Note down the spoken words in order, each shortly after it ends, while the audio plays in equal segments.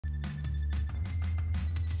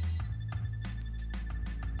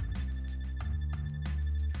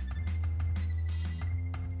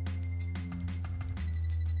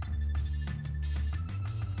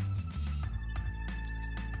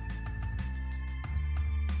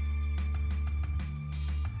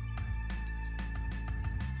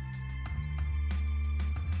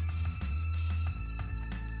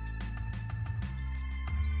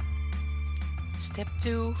Step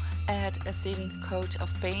 2, add a thin coat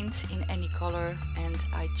of paint in any color, and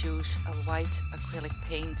I choose a white acrylic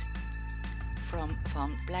paint from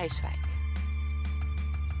Van Blijswijk.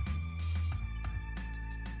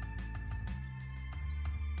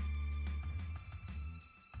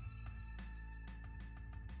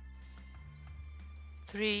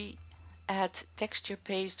 Three, add texture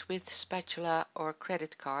paste with spatula or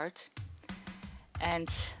credit card,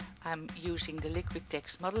 and I'm using the liquid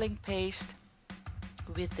text modeling paste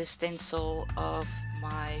with the stencil of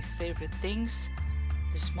my favorite things,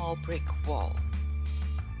 the small brick wall.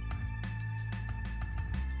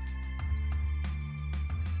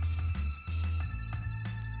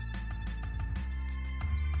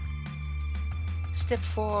 Step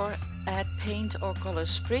 4, add paint or color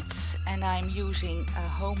spritz, and I'm using a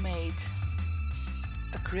homemade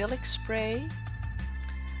acrylic spray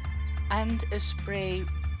and a spray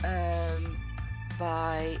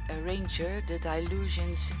by a Ranger, the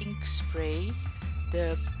Dilutions ink spray,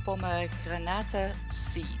 the pomegranate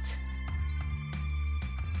seed.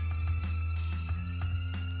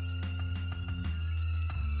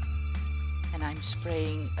 And I'm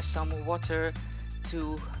spraying some water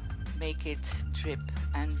to make it drip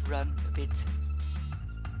and run a bit.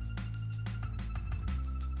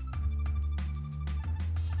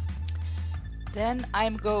 Then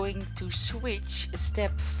I'm going to switch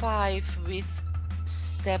step 5 with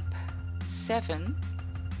step 7.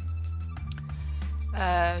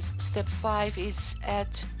 Step 5 is add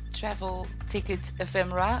travel ticket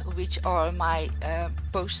ephemera, which are my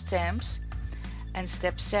post stamps, and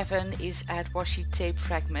step 7 is add washi tape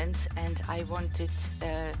fragments, and I wanted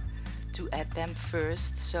to add them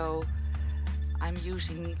first, so I'm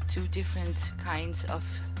using 2 different kinds of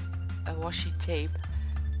washi tape,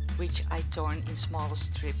 which I torn in smaller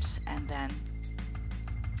strips and then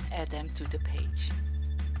add them to the page.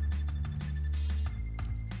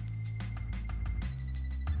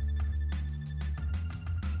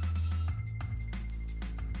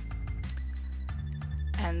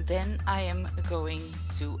 And then I am going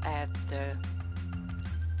to add the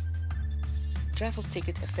travel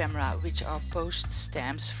ticket ephemera, which are post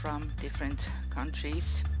stamps from different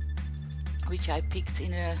countries, which I picked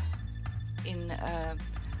in a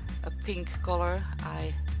pink color.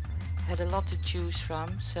 I had a lot to choose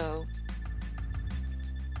from, so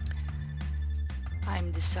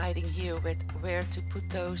I'm deciding here where to put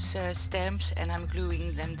those stamps, and I'm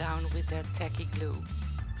gluing them down with that tacky glue.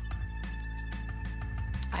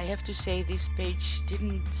 I have to say this page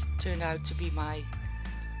didn't turn out to be my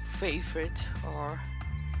favorite or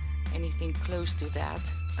anything close to that.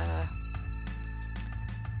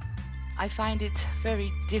 I find it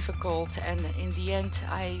very difficult, and in the end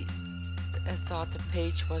I thought the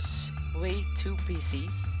page was way too busy,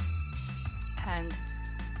 and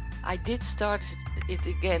I did start it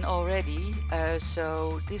again already,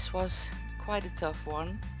 so this was quite a tough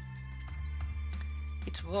one.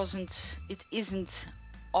 It isn't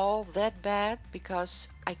all that bad because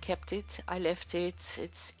I kept it, I left it,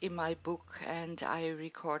 it's in my book and I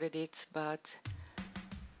recorded it, but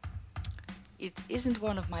it isn't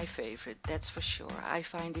one of my favorite, that's for sure. I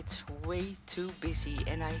find it way too busy,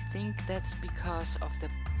 and I think that's because of the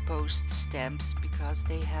post stamps, because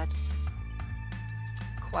they had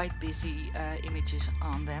quite busy images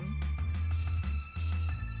on them.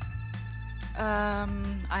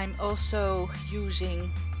 I'm also using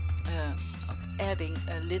adding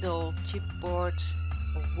a little chipboard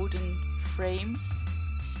or wooden frame,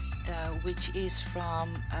 which is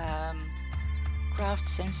from Craft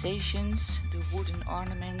Sensations, the wooden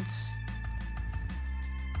ornaments,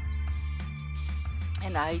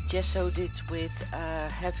 and I gessoed it with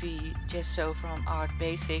heavy gesso from Art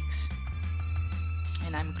Basics,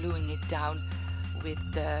 and I'm gluing it down with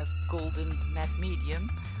the golden matte medium.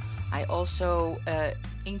 I also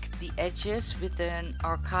inked the edges with an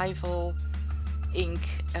archival ink,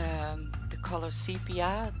 the color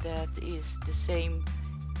sepia. That is the same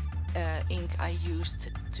ink I used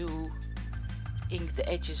to ink the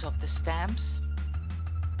edges of the stamps.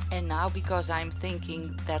 And now, because I'm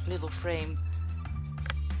thinking that little frame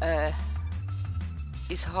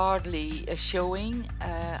is hardly showing,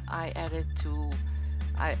 I added to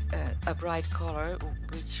a bright color,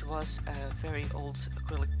 which was a very old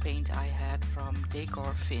acrylic paint I had from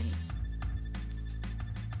Deakin.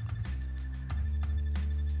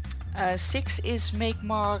 6 is make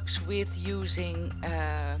marks with using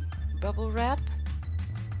bubble wrap,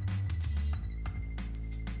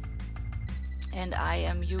 and I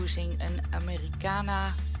am using an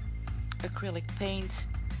Americana acrylic paint,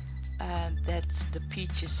 that's the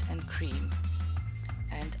peaches and cream,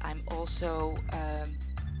 and I'm also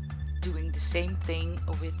doing the same thing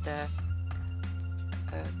with the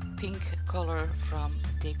pink color from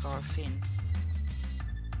Deakin.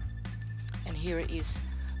 And here is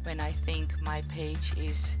when I think my page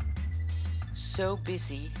is so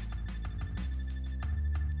busy.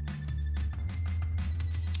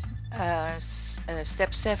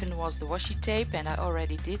 Step 7 was the washi tape, and I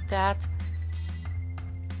already did that.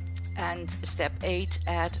 And step 8,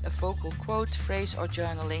 add a vocal quote, phrase or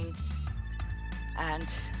journaling.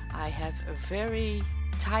 And I have a very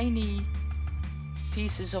tiny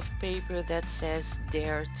pieces of paper that says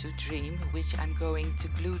Dare to Dream, which I'm going to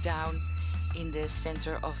glue down in the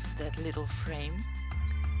center of that little frame.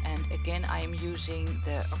 And again, I am using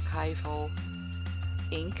the archival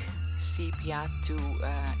ink sepia to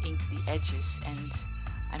ink the edges, and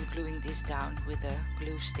I'm gluing this down with a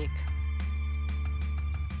glue stick.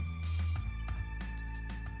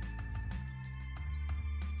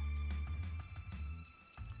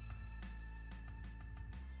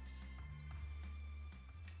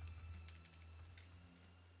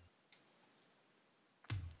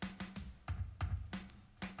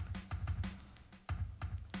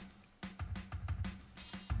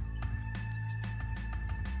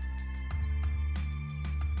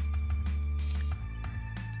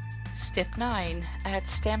 Step 9, add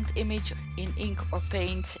stamped image in ink or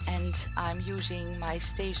paint, and I'm using my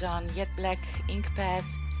StazOn Jet Black ink pad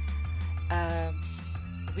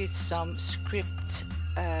with some script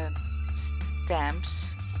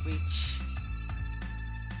stamps which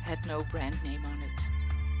had no brand name on it.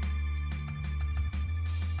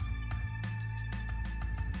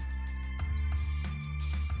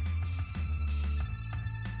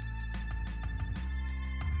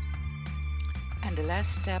 And the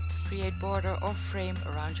last step, create border or frame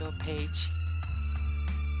around your page.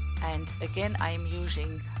 And again, I am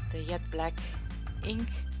using the Jet Black ink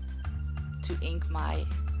to ink my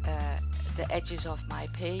the edges of my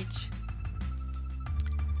page.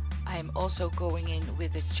 I am also going in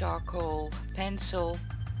with a charcoal pencil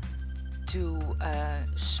to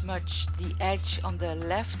smudge the edge on the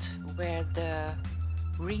left where the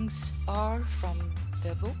rings are from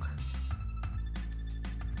the book.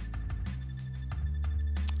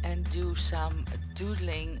 And do some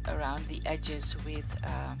doodling around the edges with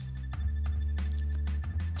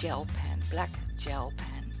gel pen, black gel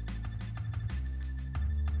pen.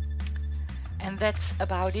 And that's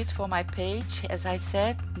about it for my page. As I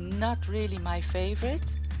said, not really my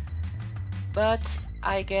favorite, but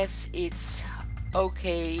I guess it's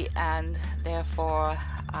okay, and therefore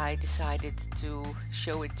I decided to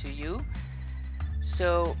show it to you.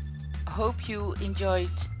 So hope you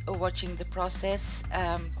enjoyed watching the process.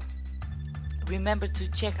 Remember to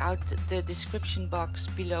check out the description box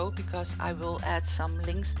below, because I will add some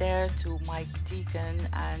links there to Mike Deakin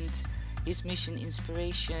and his mission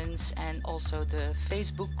inspirations, and also the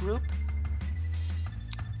Facebook group.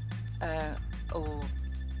 Oh,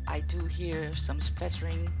 I do hear some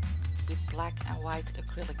splattering with black and white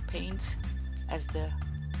acrylic paint as the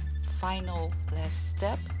final last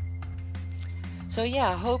step. So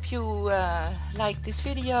yeah, hope you like this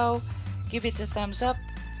video. Give it a thumbs up,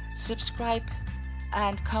 subscribe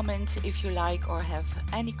and comment if you like or have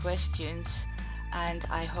any questions, and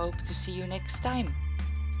I hope to see you next time.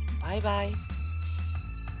 Bye bye.